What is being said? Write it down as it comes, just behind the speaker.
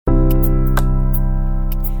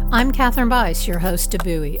I'm Catherine Bice, your host of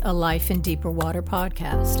Buoy, a Life in Deeper Water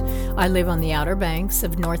podcast. I live on the Outer Banks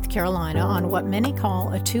of North Carolina on what many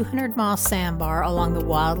call a 200-mile sandbar along the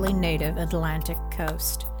wildly native Atlantic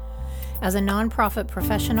coast. As a nonprofit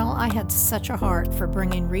professional, I had such a heart for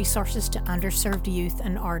bringing resources to underserved youth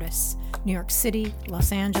and artists, New York City,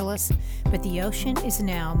 Los Angeles, but the ocean is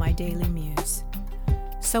now my daily muse.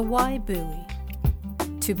 So why Buoy?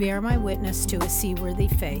 To bear my witness to a seaworthy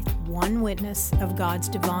faith, one witness of God's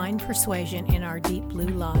divine persuasion in our deep blue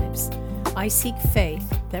lives. I seek faith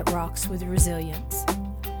that rocks with resilience.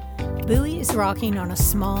 Buoy is rocking on a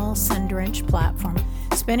small, sun-drenched platform,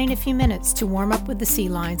 spending a few minutes to warm up with the sea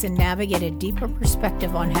lions and navigate a deeper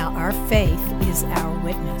perspective on how our faith is our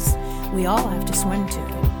witness. We all have to swim to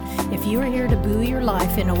it. If you are here to buoy your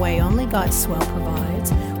life in a way only God's swell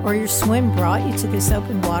provides, or your swim brought you to this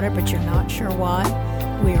open water but you're not sure why,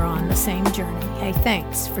 we are on the same journey. Hey,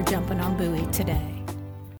 thanks for jumping on Buoy today.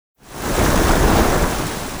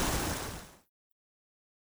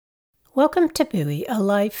 Welcome to Buoy, a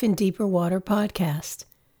Life in Deeper Water podcast.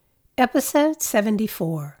 Episode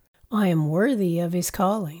 74. I am worthy of his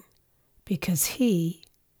calling, because he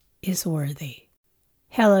is worthy.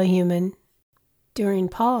 Hello, human. During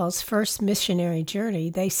Paul's first missionary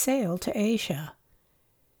journey, they sailed to Asia.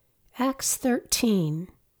 Acts 13.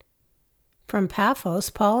 From Paphos,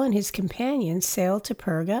 Paul and his companions sailed to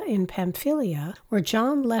Perga in Pamphylia, where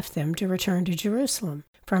John left them to return to Jerusalem.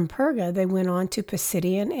 From Perga, they went on to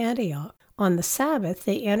Pisidian Antioch. On the Sabbath,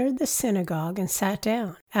 they entered the synagogue and sat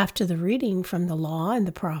down. After the reading from the law and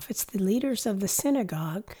the prophets, the leaders of the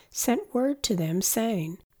synagogue sent word to them,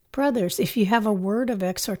 saying, "Brothers, if you have a word of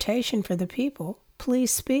exhortation for the people,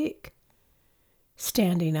 please speak."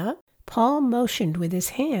 Standing up, Paul motioned with his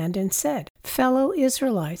hand and said, "Fellow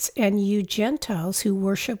Israelites, and you Gentiles who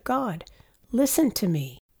worship God, listen to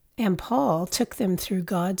me." And Paul took them through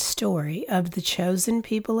God's story of the chosen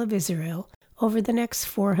people of Israel over the next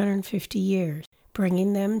 450 years,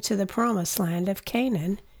 bringing them to the promised land of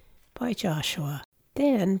Canaan by Joshua.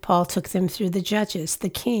 Then Paul took them through the judges, the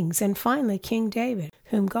kings, and finally King David,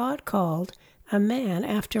 whom God called a man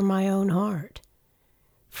after my own heart.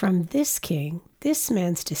 From this king, this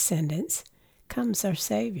man's descendants, comes our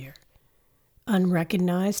Savior.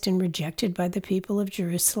 Unrecognized and rejected by the people of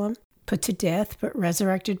Jerusalem, put to death but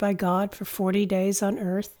resurrected by God for 40 days on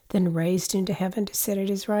earth, then raised into heaven to sit at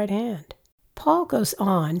his right hand. Paul goes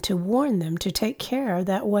on to warn them to take care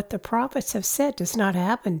that what the prophets have said does not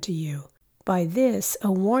happen to you. By this,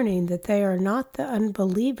 a warning that they are not the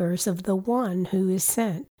unbelievers of the one who is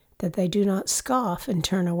sent, that they do not scoff and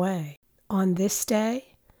turn away. On this day,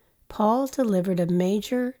 Paul delivered a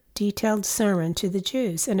major, detailed sermon to the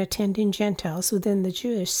Jews and attending Gentiles within the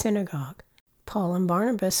Jewish synagogue. Paul and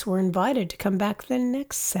Barnabas were invited to come back the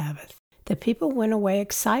next Sabbath. The people went away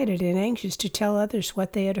excited and anxious to tell others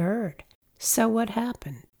what they had heard. So what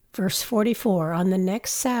happened? Verse 44, on the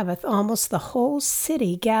next Sabbath, almost the whole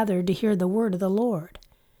city gathered to hear the word of the Lord.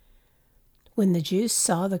 When the Jews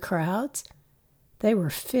saw the crowds, they were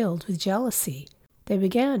filled with jealousy. They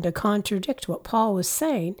began to contradict what Paul was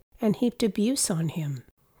saying and heaped abuse on him.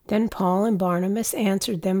 Then Paul and Barnabas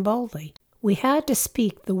answered them boldly, "We had to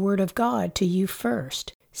speak the word of God to you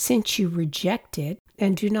first. Since you reject it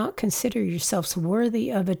and do not consider yourselves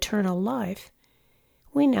worthy of eternal life,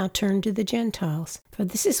 we now turn to the Gentiles. For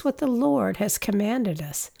this is what the Lord has commanded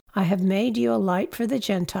us. I have made you a light for the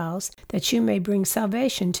Gentiles, that you may bring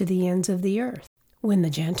salvation to the ends of the earth." When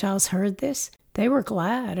the Gentiles heard this, they were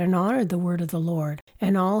glad and honored the word of the Lord,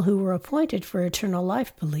 and all who were appointed for eternal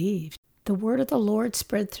life believed. The word of the Lord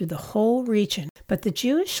spread through the whole region, but the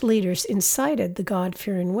Jewish leaders incited the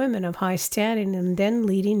God-fearing women of high standing and then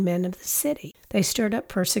leading men of the city. They stirred up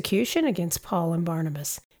persecution against Paul and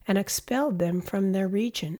Barnabas and expelled them from their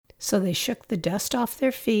region. So they shook the dust off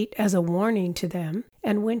their feet as a warning to them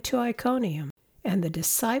and went to Iconium. And the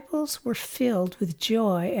disciples were filled with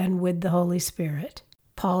joy and with the Holy Spirit.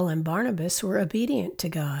 Paul and Barnabas were obedient to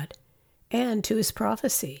God and to his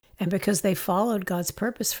prophecy, and because they followed God's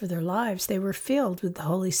purpose for their lives, they were filled with the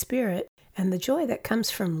Holy Spirit and the joy that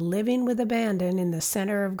comes from living with abandon in the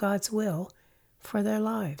center of God's will for their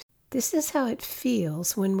lives. This is how it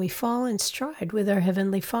feels when we fall in stride with our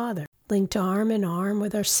Heavenly Father, linked arm in arm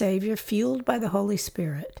with our Savior, fueled by the Holy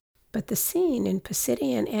Spirit. But the scene in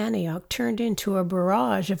Pisidian Antioch turned into a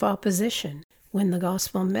barrage of opposition when the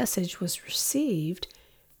gospel message was received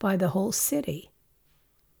by the whole city.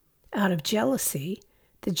 Out of jealousy,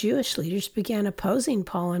 the Jewish leaders began opposing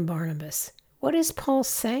Paul and Barnabas. What is Paul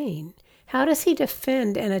saying? How does he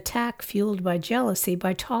defend an attack fueled by jealousy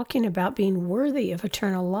by talking about being worthy of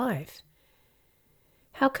eternal life?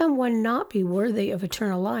 How can one not be worthy of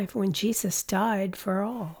eternal life when Jesus died for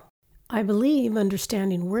all? I believe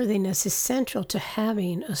understanding worthiness is central to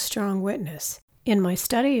having a strong witness. In my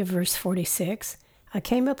study of verse 46, I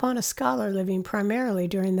came upon a scholar living primarily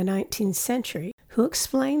during the 19th century who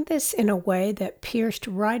explained this in a way that pierced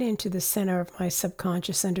right into the center of my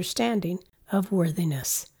subconscious understanding of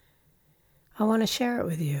worthiness. I want to share it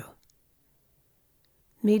with you.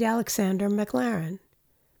 Meet Alexander Maclaren.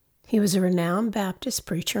 He was a renowned Baptist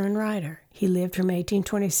preacher and writer. He lived from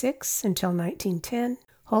 1826 until 1910,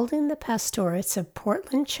 holding the pastorates of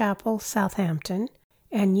Portland Chapel, Southampton,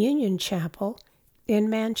 and Union Chapel in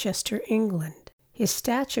Manchester, England. His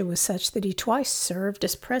stature was such that he twice served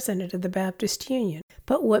as president of the Baptist Union.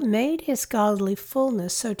 But what made his godly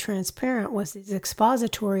fullness so transparent was his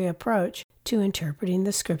expository approach to interpreting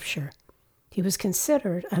the Scripture. He was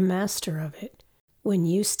considered a master of it. When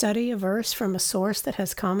you study a verse from a source that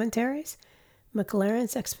has commentaries,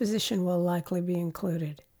 Maclaren's exposition will likely be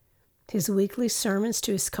included. His weekly sermons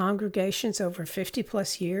to his congregations over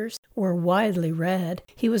 50-plus years were widely read.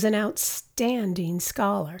 He was an outstanding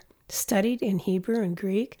scholar, studied in Hebrew and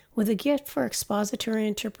Greek, with a gift for expository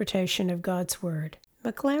interpretation of God's Word.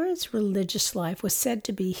 Maclaren's religious life was said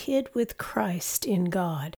to be hid with Christ in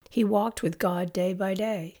God. He walked with God day by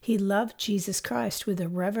day. He loved Jesus Christ with a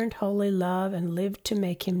reverent, holy love and lived to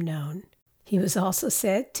make him known. He was also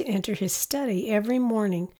said to enter his study every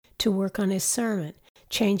morning to work on his sermon,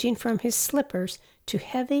 changing from his slippers to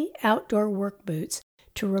heavy outdoor work boots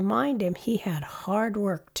to remind him he had hard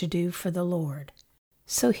work to do for the Lord.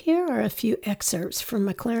 So here are a few excerpts from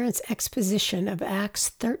Maclaren's exposition of Acts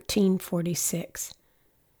 13:46.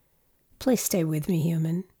 Please stay with me,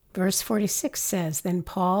 human. Verse 46 says, Then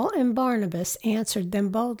Paul and Barnabas answered them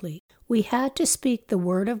boldly, We had to speak the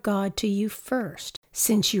word of God to you first.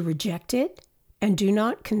 Since you reject it and do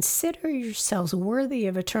not consider yourselves worthy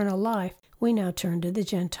of eternal life, we now turn to the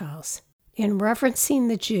Gentiles. In referencing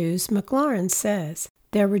the Jews, Maclaren says,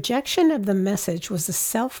 Their rejection of the message was a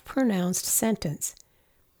self-pronounced sentence.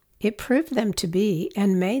 It proved them to be,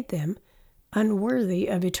 and made them, unworthy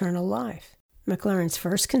of eternal life. Maclaren's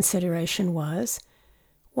first consideration was,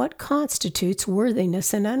 what constitutes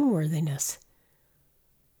worthiness and unworthiness?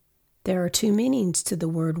 There are two meanings to the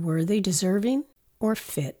word worthy: deserving or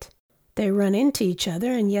fit. They run into each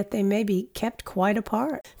other, and yet they may be kept quite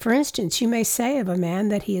apart. For instance, you may say of a man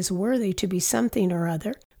that he is worthy to be something or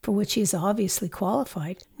other for which he is obviously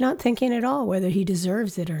qualified, not thinking at all whether he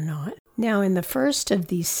deserves it or not. Now, in the first of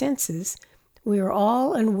these senses, we are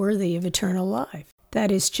all unworthy of eternal life.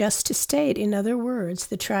 That is just to state, in other words,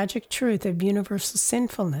 the tragic truth of universal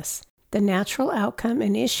sinfulness. The natural outcome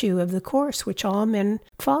and issue of the course which all men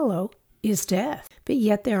follow is death. But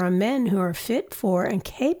yet there are men who are fit for and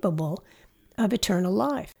capable of eternal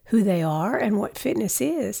life. Who they are and what fitness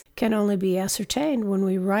is can only be ascertained when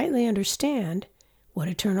we rightly understand what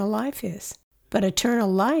eternal life is. But eternal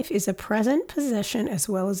life is a present possession as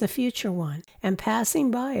well as a future one, and passing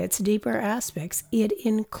by its deeper aspects, it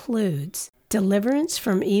includes deliverance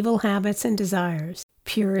from evil habits and desires,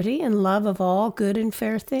 purity and love of all good and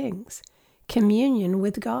fair things, communion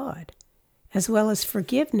with God, as well as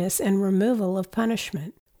forgiveness and removal of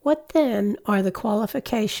punishment. What then are the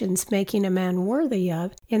qualifications making a man worthy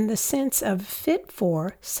of in the sense of fit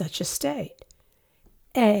for such a state?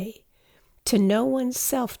 A. To know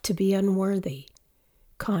oneself to be unworthy,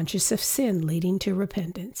 conscious of sin leading to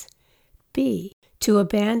repentance. B. To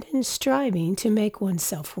abandon striving to make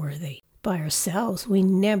oneself worthy. By ourselves, we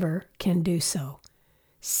never can do so.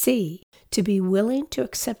 C. To be willing to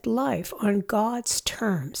accept life on God's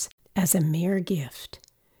terms as a mere gift.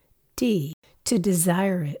 D. To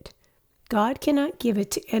desire it. God cannot give it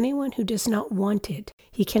to anyone who does not want it.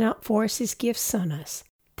 He cannot force his gifts on us.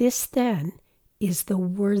 This, then, is the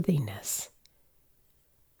worthiness.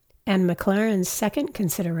 And Maclaren's second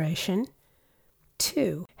consideration,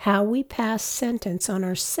 2. How we pass sentence on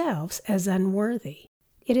ourselves as unworthy.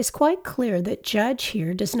 It is quite clear that judge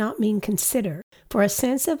here does not mean consider, for a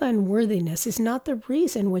sense of unworthiness is not the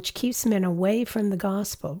reason which keeps men away from the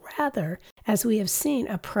gospel. Rather, as we have seen,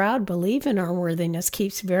 a proud belief in our worthiness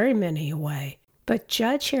keeps very many away. But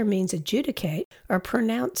judge here means adjudicate or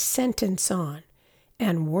pronounce sentence on,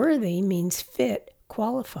 and worthy means fit,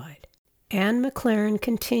 qualified. And Maclaren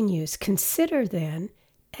continues, consider then,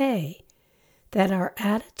 A, that our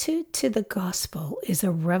attitude to the gospel is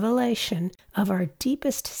a revelation of our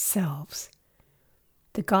deepest selves.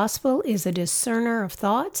 The gospel is a discerner of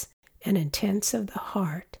thoughts and intents of the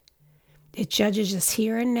heart. It judges us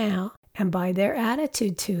here and now, and by their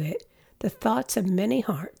attitude to it, the thoughts of many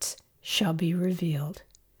hearts shall be revealed.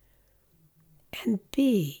 And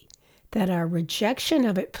B, that our rejection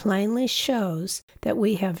of it plainly shows that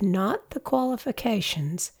we have not the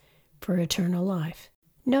qualifications for eternal life.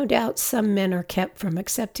 No doubt some men are kept from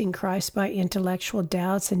accepting Christ by intellectual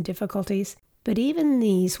doubts and difficulties, but even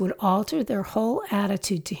these would alter their whole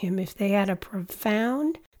attitude to him if they had a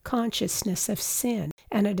profound consciousness of sin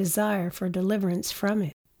and a desire for deliverance from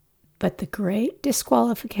it. But the great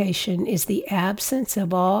disqualification is the absence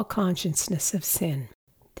of all consciousness of sin.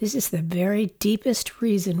 This is the very deepest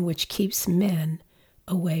reason which keeps men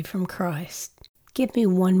away from Christ. Give me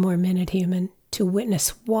one more minute, human, to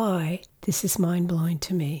witness why this is mind-blowing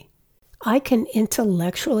to me. I can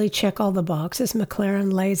intellectually check all the boxes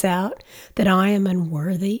Maclaren lays out, that I am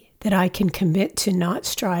unworthy, that I can commit to not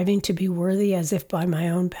striving to be worthy as if by my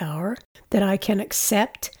own power, that I can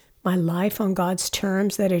accept my life on God's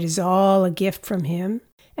terms, that it is all a gift from Him,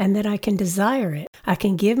 and that I can desire it. I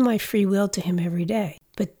can give my free will to Him every day.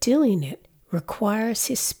 But doing it requires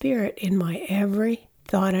His Spirit in my every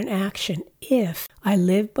thought and action if I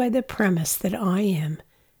live by the premise that I am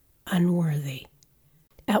unworthy.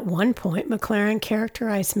 At one point, Maclaren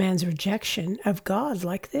characterized man's rejection of God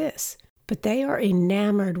like this: but they are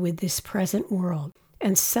enamored with this present world,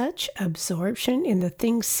 and such absorption in the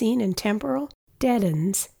things seen and temporal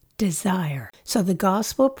deadens desire. So the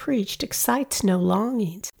gospel preached excites no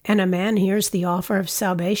longings, and a man hears the offer of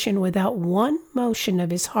salvation without one motion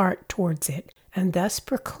of his heart towards it, and thus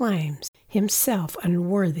proclaims himself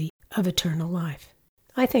unworthy of eternal life.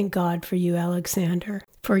 I thank God for you, Alexander,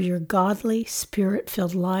 for your godly,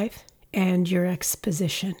 spirit-filled life and your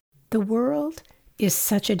exposition. The world is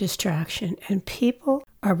such a distraction, and people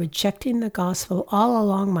are rejecting the gospel all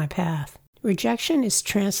along my path. Rejection is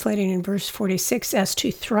translated in verse 46 as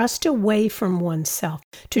to thrust away from oneself,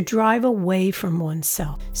 to drive away from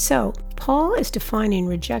oneself. So, Paul is defining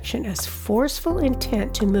rejection as forceful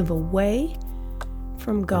intent to move away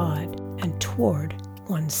from God and toward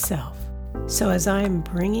oneself. So as I am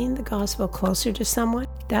bringing the gospel closer to someone,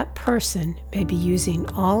 that person may be using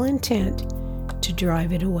all intent to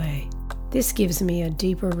drive it away. This gives me a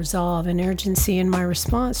deeper resolve and urgency in my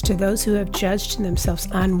response to those who have judged themselves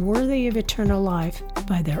unworthy of eternal life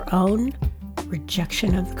by their own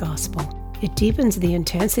rejection of the gospel. It deepens the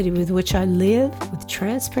intensity with which I live with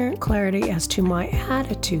transparent clarity as to my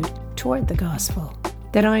attitude toward the gospel,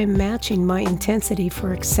 that I am matching my intensity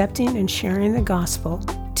for accepting and sharing the gospel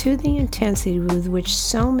to the intensity with which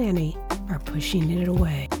so many are pushing it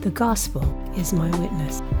away. The gospel is my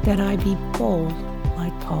witness, that I be bold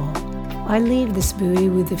like Paul. I leave this buoy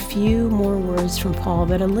with a few more words from Paul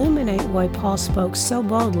that illuminate why Paul spoke so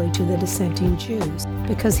boldly to the dissenting Jews,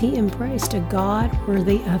 because he embraced a God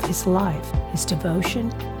worthy of his life, his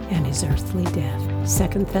devotion, and his earthly death.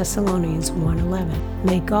 2 Thessalonians 1:11.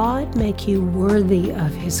 May God make you worthy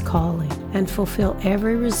of his calling and fulfill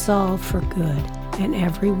every resolve for good and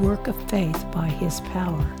every work of faith by his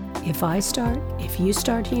power. If I start, if you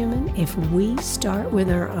start, human, if we start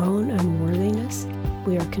with our own unworthiness,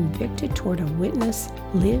 we are convicted toward a witness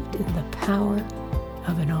lived in the power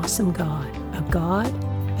of an awesome God,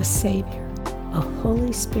 a Savior, a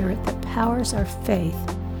Holy Spirit that powers our faith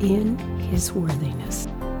in His worthiness.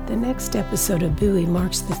 The next episode of Buoy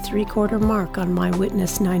marks the 3/4 mark on my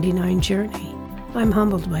Witness 99 journey. I'm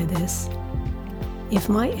humbled by this. If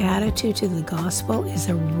my attitude to the gospel is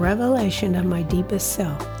a revelation of my deepest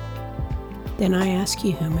self, then I ask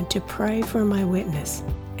you, human, to pray for my witness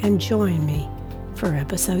and join me for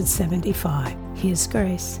episode 75. His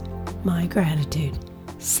grace, my gratitude.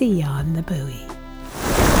 See ya on the buoy.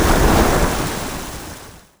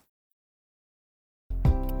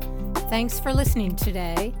 Thanks for listening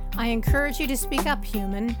today. I encourage you to speak up,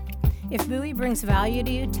 human. If Buoy brings value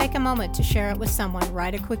to you, take a moment to share it with someone.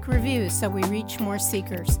 Write a quick review so we reach more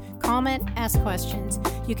seekers. Comment, ask questions.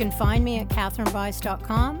 You can find me at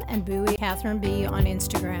katherinebice.com and Buoy Catherine B on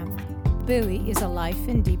Instagram. Buoy is a Life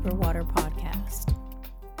in Deeper Water podcast.